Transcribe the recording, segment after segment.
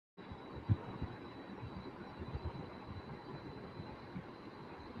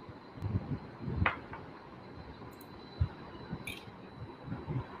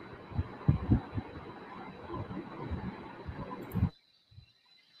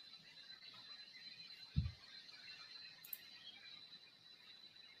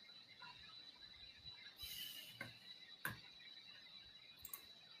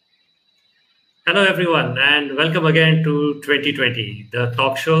Hello, everyone, and welcome again to 2020, the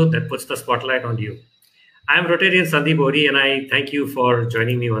talk show that puts the spotlight on you. I'm Rotarian Sandeep Odi, and I thank you for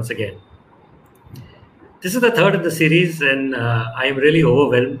joining me once again. This is the third in the series, and I am really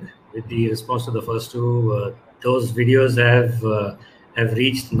overwhelmed with the response to the first two. Those videos have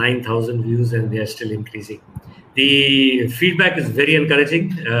reached 9,000 views, and they are still increasing. The feedback is very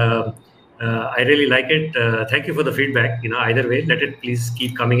encouraging. I really like it. Thank you for the feedback. Either way, let it please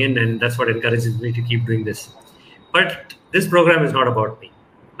keep coming in, and that's what encourages me to keep doing this. But this program is not about me.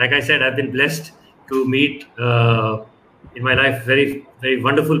 Like I said, I've been blessed to meet in my life very, very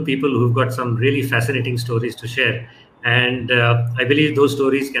wonderful people who've got some really fascinating stories to share. And I believe those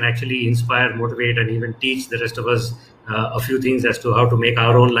stories can actually inspire, motivate, and even teach the rest of us a few things as to how to make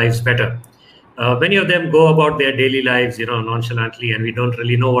our own lives better. Many of them go about their daily lives, nonchalantly, and we don't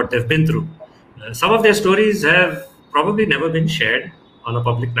really know what they've been through. Some of their stories have probably never been shared on a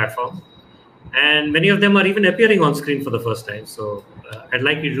public platform, and many of them are even appearing on screen for the first time. So I'd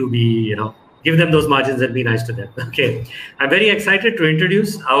like you to be, give them those margins and be nice to them. Okay, I'm very excited to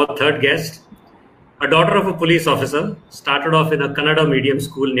introduce our third guest, a daughter of a police officer, started off in a Kannada medium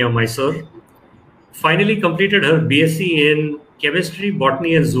school near Mysore, finally completed her BSc in chemistry,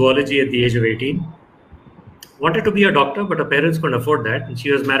 botany, and zoology at the age of 18. Wanted to be a doctor, but her parents couldn't afford that, and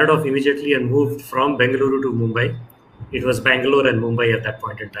she was married off immediately and moved from Bengaluru to Mumbai. It was Bangalore and Mumbai at that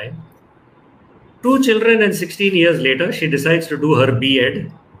point in time. Two children, and 16 years later, she decides to do her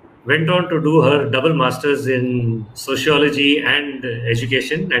B.Ed, went on to do her double masters in sociology and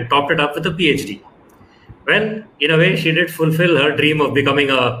education, and topped it up with a PhD. Well, in a way, she did fulfill her dream of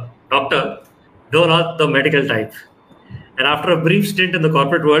becoming a doctor, though not the medical type. And after a brief stint in the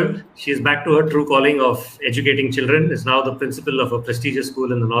corporate world, she is back to her true calling of educating children, is now the principal of a prestigious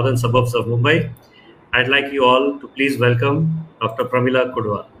school in the northern suburbs of Mumbai. I'd like you all to please welcome Dr. Pramila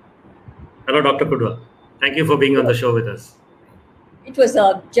Kudwa. Hello, Dr. Kudwa. Thank you for being on the show with us. It was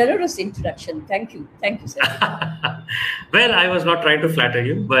a generous introduction. Thank you. Thank you, sir. Well, I was not trying to flatter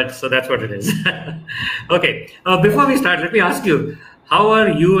you, but so that's what it is. Okay. Before we start, let me ask you, how are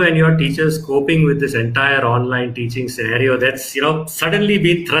you and your teachers coping with this entire online teaching scenario that's, suddenly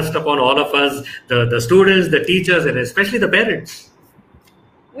been thrust upon all of us, the students, the teachers, and especially the parents?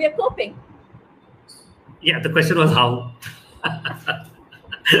 We are coping. Yeah, the question was how.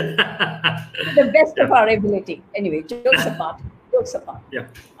 To the best of our ability. Anyway, jokes apart. Jokes apart. Yeah.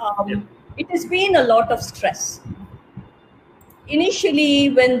 It has been a lot of stress.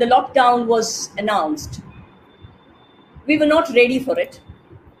 Initially, when the lockdown was announced, we were not ready for it.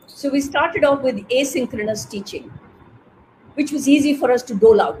 So we started out with asynchronous teaching, which was easy for us to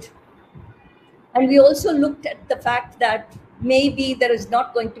dole out. And we also looked at the fact that maybe there are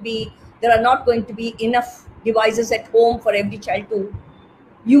not going to be enough devices at home for every child to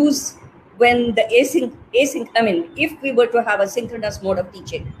use when the if we were to have a synchronous mode of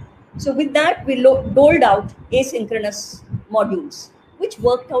teaching. So with that, we doled out asynchronous modules, which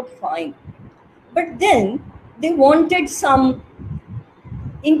worked out fine. But then they wanted some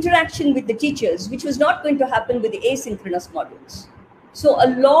interaction with the teachers, which was not going to happen with the asynchronous modules. So a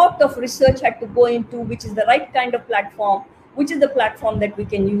lot of research had to go into which is the right kind of platform, which is the platform that we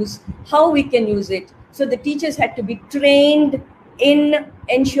can use, how we can use it. So the teachers had to be trained in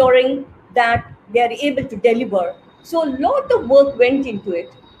ensuring that they are able to deliver. So a lot of work went into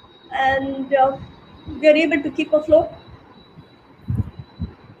it, and we are able to keep afloat.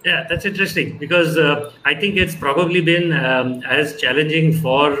 Yeah, that's interesting because I think it's probably been as challenging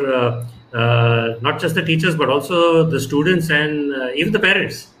for not just the teachers but also the students and even the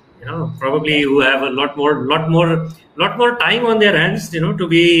parents. Probably who have a lot more time on their hands. To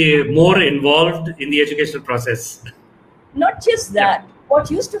be more involved in the educational process. Not just that, what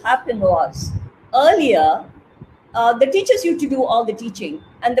used to happen was earlier, the teachers used to do all the teaching,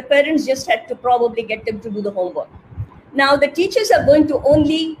 and the parents just had to probably get them to do the homework. Now the teachers are going to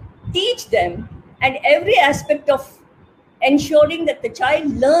only teach them, and every aspect of ensuring that the child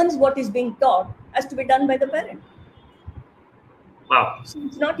learns what is being taught has to be done by the parent. Wow. So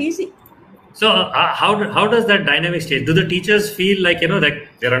it's not easy. So how does that dynamic change? Do the teachers feel like, that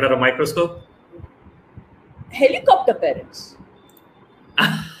they're under a microscope? Helicopter parents.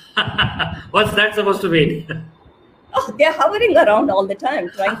 What's that supposed to mean? Oh, they're hovering around all the time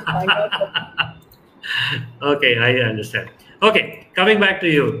trying to find out. Okay, I understand. Okay, coming back to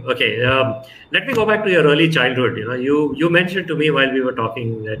you. Okay, let me go back to your early childhood. You mentioned to me while we were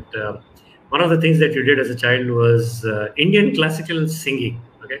talking that one of the things that you did as a child was Indian classical singing.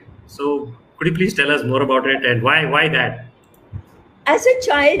 Okay, so could you please tell us more about it and why that? As a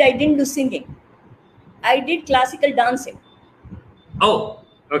child, I didn't do singing. I did classical dancing. Oh,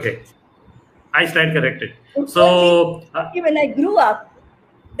 okay. I stand corrected. So when I grew up,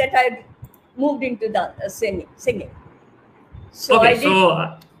 that I moved into the singing. So okay,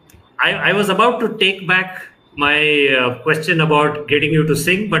 I was about to take back my question about getting you to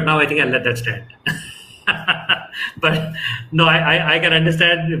sing, but now I think I'll let that stand. But no, I can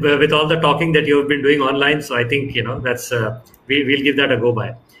understand with all the talking that you've been doing online. So I think, that's we'll give that a go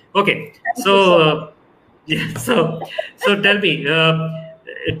by. Okay, so yeah, so tell me,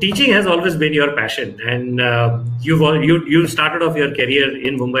 teaching has always been your passion, and you started off your career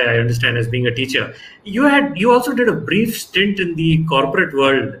in Mumbai, I understand, as being a teacher. You also did a brief stint in the corporate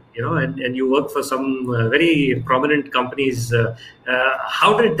world, and you worked for some very prominent companies.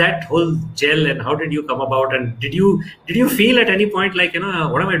 How did that whole gel, and how did you come about? And did you feel at any point like,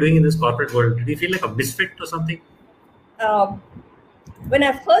 what am I doing in this corporate world? Did you feel like a misfit or something? When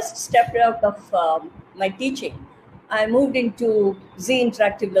I first stepped out of my teaching, I moved into Z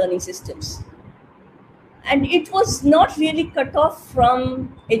Interactive Learning Systems. And it was not really cut off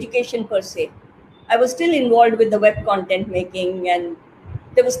from education per se. I was still involved with the web content making, and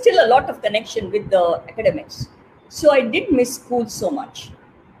there was still a lot of connection with the academics. So I did miss school so much.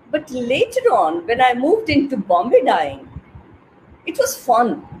 But later on, when I moved into Bombay Dyeing, it was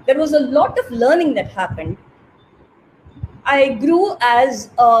fun. There was a lot of learning that happened. I grew as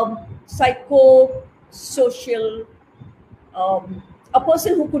a psychosocial, a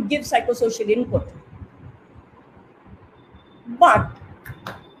person who could give psychosocial input. But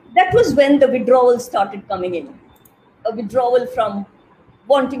that was when the withdrawal started coming in. A withdrawal from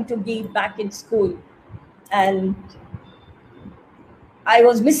wanting to be back in school. And I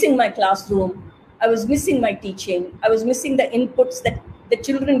was missing my classroom. I was missing my teaching. I was missing the inputs that the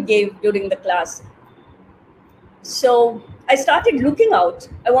children gave during the class. So I started looking out.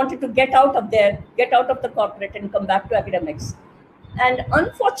 I wanted to get out of there, get out of the corporate and come back to academics. And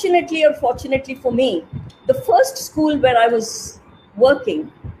unfortunately or fortunately for me, the first school where I was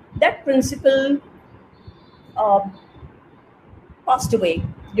working, that principal passed away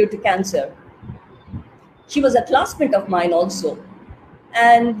due to cancer. She was a classmate of mine also.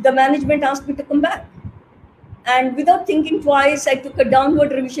 And the management asked me to come back. And without thinking twice, I took a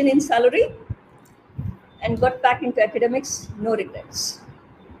downward revision in salary and got back into academics, no regrets.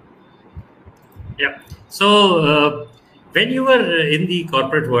 Yeah. So when you were in the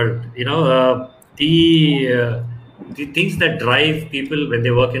corporate world, the things that drive people when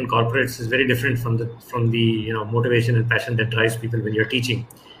they work in corporates is very different from the motivation and passion that drives people when you're teaching.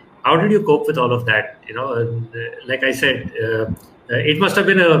 How did you cope with all of that? Like I said, it must have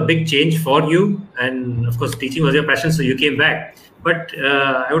been a big change for you, and of course, teaching was your passion, so you came back. But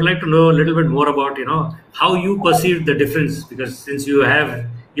I would like to know a little bit more about how you perceived the difference, because since you're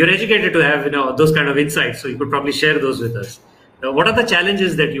educated to have those kind of insights, so you could probably share those with us. What are the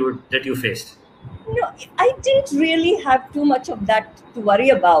challenges that you faced? I didn't really have too much of that to worry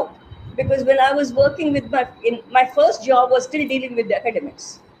about, because when I was working with my first job was still dealing with the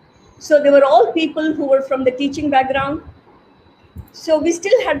academics. So they were all people who were from the teaching background. So we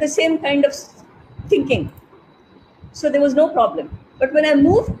still had the same kind of thinking. So there was no problem. But when I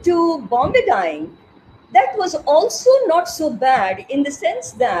moved to Bombay Dyeing, that was also not so bad, in the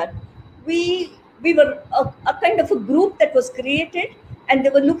sense that we were a kind of a group that was created, and they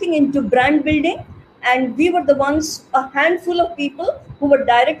were looking into brand building. And we were the ones, a handful of people who were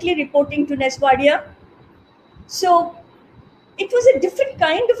directly reporting to Neswadia. So it was a different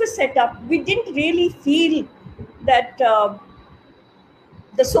kind of a setup. We didn't really feel that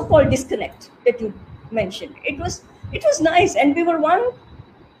the so-called disconnect that you mentioned. It was nice, and we were one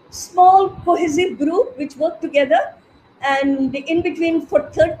small cohesive group which worked together. And in between,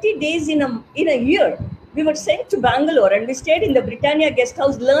 for 30 days in a year, we were sent to Bangalore, and we stayed in the Britannia guest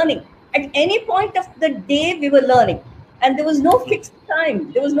house learning. At any point of the day, we were learning, and there was no fixed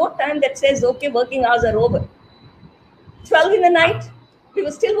time. There was no time that says, okay, working hours are over. 12 in the night, we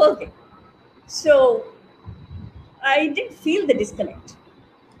were still working. So I didn't feel the disconnect.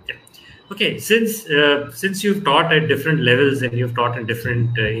 Okay, since you've taught at different levels and you've taught in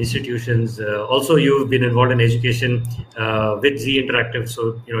different institutions, also you've been involved in education with Z Interactive.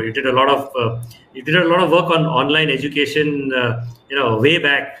 So you did a lot of work on online education. Way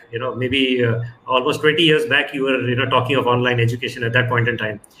back. Maybe almost 20 years back, you were talking of online education at that point in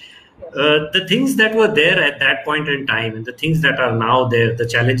time. The things that were there at that point in time and the things that are now there, the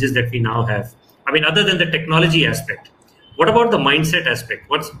challenges that we now have. I mean, other than the technology aspect. What about the mindset aspect?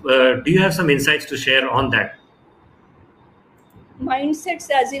 Do you have some insights to share on that? Mindsets,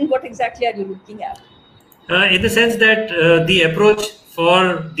 as in what exactly are you looking at? In the sense that the approach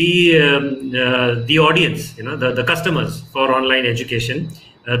for the audience, the customers for online education,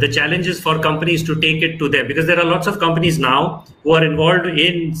 the challenges for companies to take it to them, because there are lots of companies now who are involved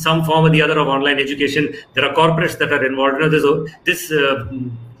in some form or the other of online education. There are corporates that are involved. This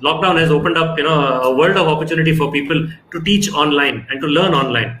lockdown has opened up, a world of opportunity for people to teach online and to learn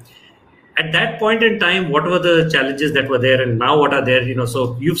online. At that point in time, what were the challenges that were there, and now what are there?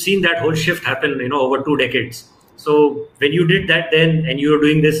 So you've seen that whole shift happen, over 2 decades. So when you did that then, and you're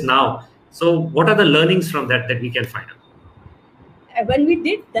doing this now, so what are the learnings from that we can find out? When we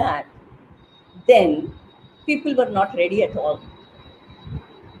did that, then people were not ready at all.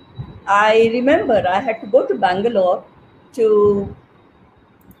 I remember I had to go to Bangalore to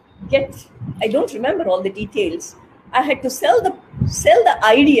get, I don't remember all the details. I had to sell the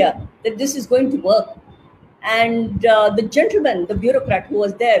idea that this is going to work. And the gentleman, the bureaucrat who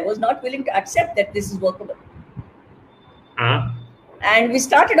was there, was not willing to accept that this is workable. And we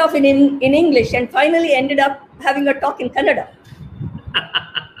started off in English and finally ended up having a talk in Kannada.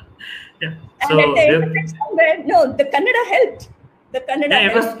 Yeah. And So at the end of it somewhere, no, the Kannada helped. The Kannada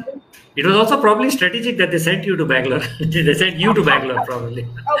helped. it was also probably strategic that they sent you to Bangalore. They sent you to Bangalore, probably.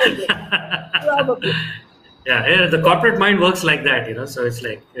 Probably. Yeah, the corporate mind works like that, So it's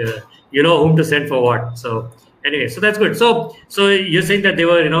like, whom to send for what. So anyway, so that's good. So you're saying that they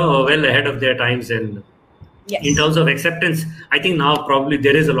were, well ahead of their times, and Yes. in terms of acceptance, I think now probably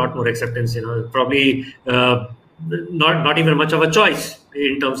there is a lot more acceptance. Probably not even much of a choice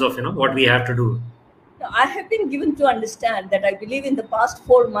in terms of what we have to do. Now, I have been given to understand that I believe in the past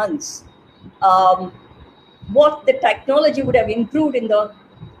 4 months, what the technology would have improved in the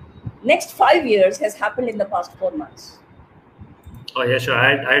next 5 years has happened in the past 4 months. Oh yeah, sure.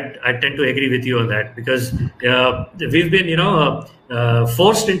 I tend to agree with you on that, because we've been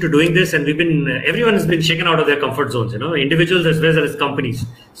forced into doing this, and everyone has been shaken out of their comfort zones. Individuals as well as companies.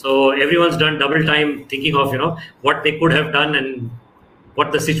 So everyone's done double time thinking of what they could have done and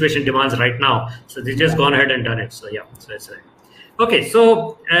what the situation demands right now. So they just gone ahead and done it. So yeah, so it's right. Okay,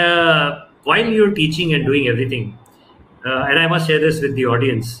 so while you're teaching and doing everything, and I must share this with the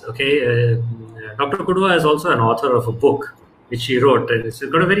audience. Okay, Dr. Kudwa is also an author of a book which he wrote, and it's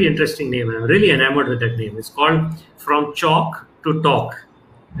got a very interesting name. I'm really enamored with that name. It's called From Chalk to Talk.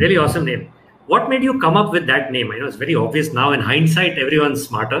 Really awesome name. What made you come up with that name? I know it's very obvious now. In hindsight, everyone's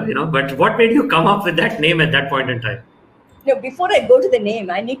smarter, but what made you come up with that name at that point in time? Now, before I go to the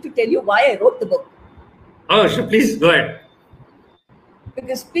name, I need to tell you why I wrote the book. Oh, sure. Please go ahead.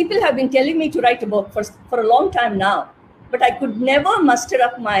 Because people have been telling me to write a book for a long time now, but I could never muster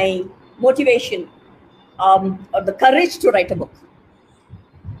up my motivation or the courage to write a book.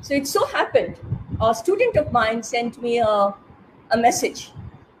 So it so happened, a student of mine sent me a message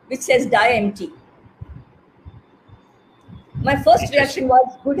which says, "Die empty." My first reaction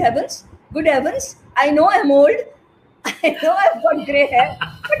was, good heavens, I know I'm old, I know I've got gray hair,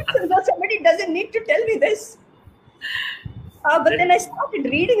 but somebody doesn't need to tell me this. But then I started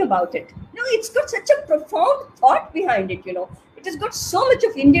reading about it. It's got such a profound thought behind it, It has got so much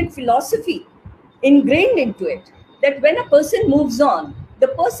of Indian philosophy ingrained into it, that when a person moves on, the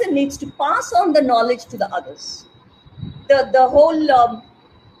person needs to pass on the knowledge to the others. The whole,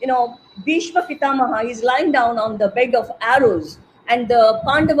 Bhishma Pitamaha is lying down on the bed of arrows, and the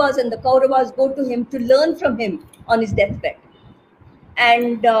Pandavas and the Kauravas go to him to learn from him on his deathbed.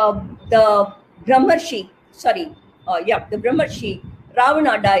 And the Brahmarshi,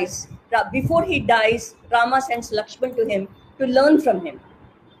 Ravana dies. Before he dies, Rama sends Lakshman to him to learn from him.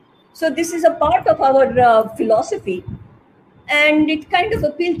 So this is a part of our philosophy, and it kind of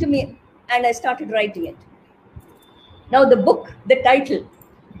appealed to me, and I started writing it. Now the book, the title,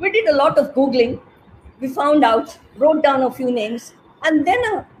 we did a lot of Googling. We found out, wrote down a few names, and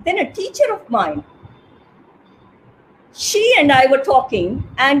then a teacher of mine, she and I were talking,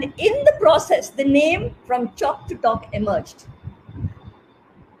 and in the process, the name From Chalk to Talk emerged.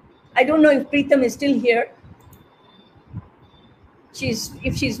 I don't know if Preetham is still here.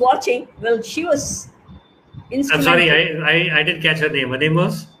 If she's watching, well, she was instrumental. I'm sorry, I didn't catch her name. Her name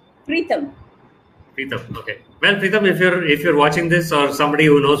was Preetham. Preetham. Okay. Well, Preetham, if you're watching this, or somebody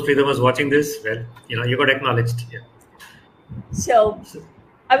who knows Preetham was watching this, well, you got acknowledged. Yeah. So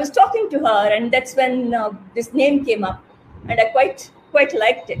I was talking to her, and that's when this name came up, and I quite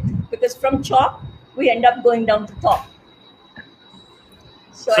liked it, because from chalk we end up going down to talk.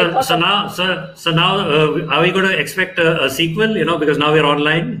 So now, are we going to expect a sequel? Because now we're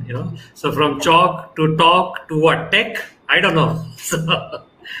online. So from chalk to talk to what? Tech? I don't know.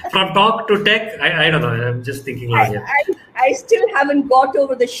 From talk to tech, I don't know. I'm just thinking like that. I still haven't got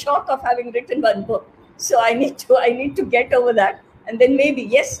over the shock of having written one book. So I need to get over that. And then maybe,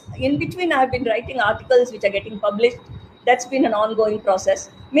 yes, in between I have been writing articles which are getting published. That's been an ongoing process.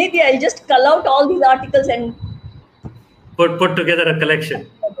 Maybe I'll just cull out all these articles and put together a collection.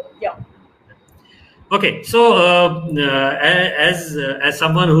 Yeah. Okay, so as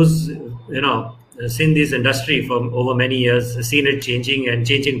someone who's seen this industry for over many years, seen it changing and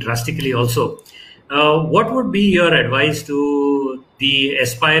changing drastically also, what would be your advice to the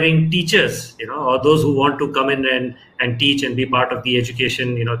aspiring teachers, or those who want to come in and teach and be part of the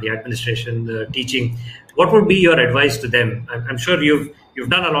education, the administration, the teaching? What would be your advice to them? I'm sure you've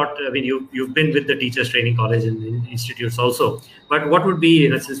done a lot. I mean, you've been with the Teachers Training College and institutes also. But what would be,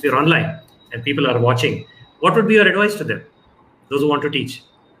 since we're online and people are watching, what would be your advice to them, those who want to teach?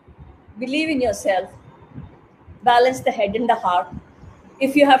 Believe in yourself. Balance the head and the heart.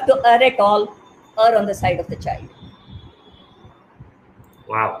 If you have to err at all, err on the side of the child.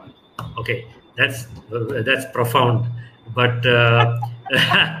 Wow. Okay, that's profound, but that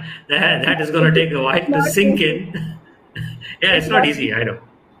is going to take a while to sink in. Yeah, it's not easy. I know.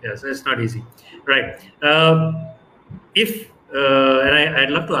 Yes, it's not easy. Right. I'd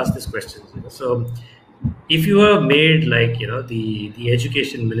love to ask this question. So, if you were made like the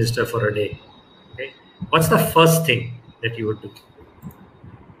education minister for a day, okay, what's the first thing that you would do?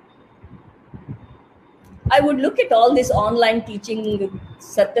 I would look at all this online teaching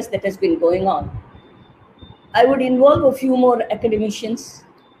circus that has been going on. I would involve a few more academicians,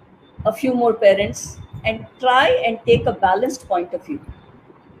 a few more parents, and try and take a balanced point of view.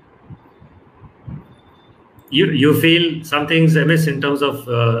 You feel something's amiss in terms of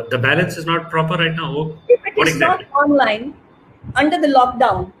the balance is not proper right now? If it is not online, under the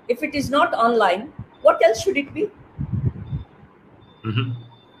lockdown, if it is not online, what else should it be? Mm-hmm.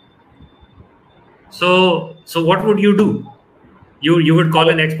 So what would you do? You would call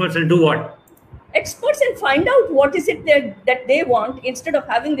in experts and do what? Experts and find out what is it that they want, instead of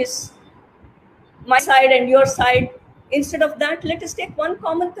having this my side and your side. Instead of that, let us take one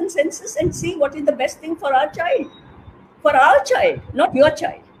common consensus and see what is the best thing for our child. For our child, not your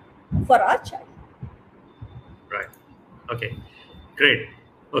child. For our child. Right. Okay. Great.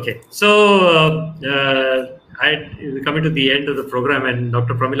 Okay. So we're coming to the end of the program, and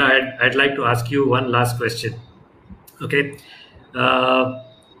Dr. Pramila, I'd like to ask you one last question. Okay.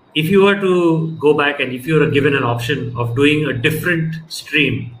 If you were to go back and if you were given an option of doing a different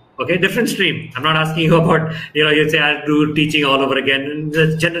stream, okay, different stream. I'm not asking you about, you'd say I'll do teaching all over again. And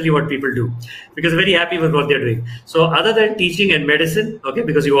that's generally what people do because they're very happy with what they're doing. So other than teaching and medicine, okay,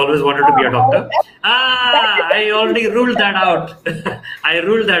 because you always wanted to be a doctor. I already ruled that out. I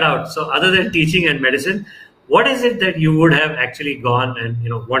ruled that out. So other than teaching and medicine, what is it that you would have actually gone and,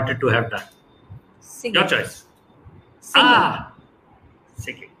 wanted to have done? Singing. Your choice. Singing.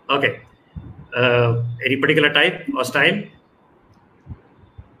 Singing. Okay. Any particular type or style?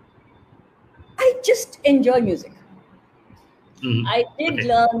 I just enjoy music. Mm-hmm. I did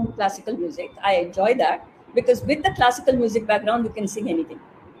learn classical music. I enjoy that because with the classical music background, you can sing anything.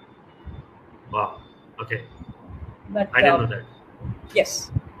 Wow. Okay. But I didn't know that.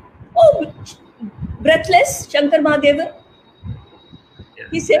 Yes. Oh, Breathless, Shankar Mahadevan. Yeah.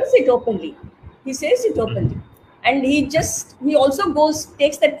 He says it openly. And he also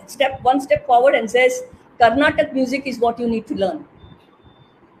takes that one step forward and says, Carnatic music is what you need to learn.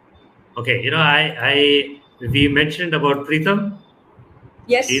 Okay, we mentioned about Preetham.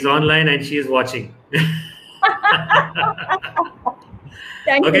 Yes. She's online and she is watching.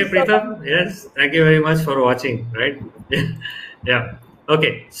 Thank you. Okay, so Preetham. much. Yes, thank you very much for watching. Right? Yeah.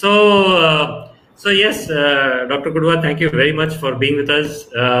 Okay. So yes, Dr. Kudwa, thank you very much for being with us.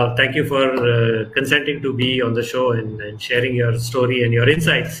 Thank you for consenting to be on the show and sharing your story and your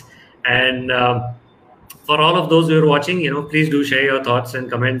insights. And for all of those who are watching, please do share your thoughts and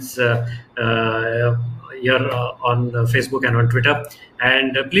comments here on Facebook and on Twitter.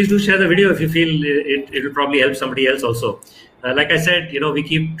 And please do share the video if you feel it will probably help somebody else also. Like I said, I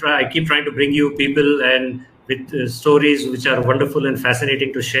keep trying to bring you people and with stories which are wonderful and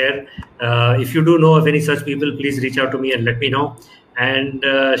fascinating to share. If you do know of any such people, please reach out to me and let me know. And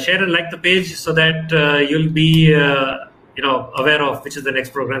share and like the page so that you'll be aware of which is the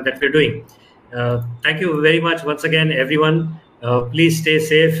next program that we're doing. Thank you very much once again, everyone. Please stay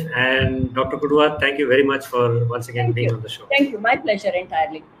safe. And Dr. Kudwa, thank you very much for once again being on the show. Thank you. My pleasure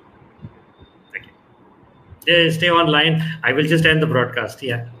entirely. Thank you. Stay online. I will just end the broadcast.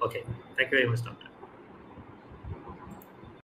 Yeah. Okay. Thank you very much, Doctor.